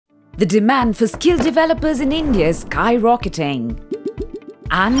The demand for skilled developers in India is skyrocketing.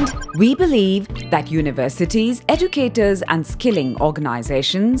 And we believe that universities, educators and skilling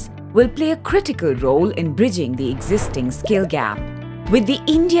organizations will play a critical role in bridging the existing skill gap. With the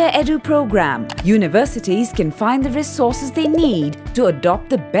India Edu program, universities can find the resources they need to adopt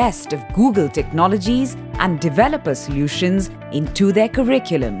the best of Google technologies and developer solutions into their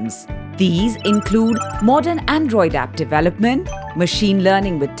curriculums. These include modern Android app development, machine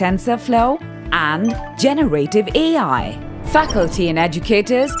learning with TensorFlow, and generative AI. Faculty and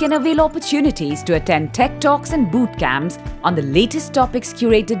educators can avail opportunities to attend tech talks and boot camps on the latest topics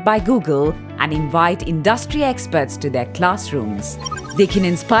curated by Google and invite industry experts to their classrooms. They can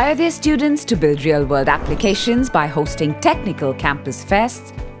inspire their students to build real-world applications by hosting technical campus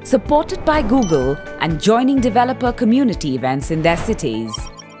fests supported by Google and joining developer community events in their cities.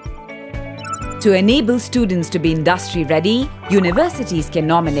 To enable students to be industry-ready, universities can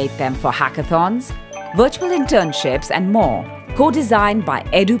nominate them for hackathons, virtual internships and more, co-designed by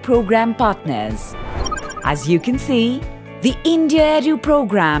Edu program partners. As you can see, the India Edu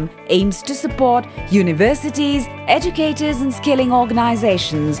program aims to support universities, educators and skilling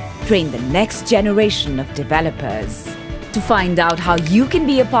organizations train the next generation of developers. To find out how you can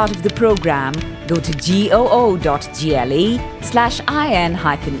be a part of the program, go to goo.gle/in-edu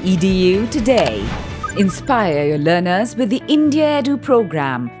today. Inspire your learners with the India Edu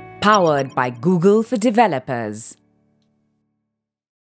program, powered by Google for Developers.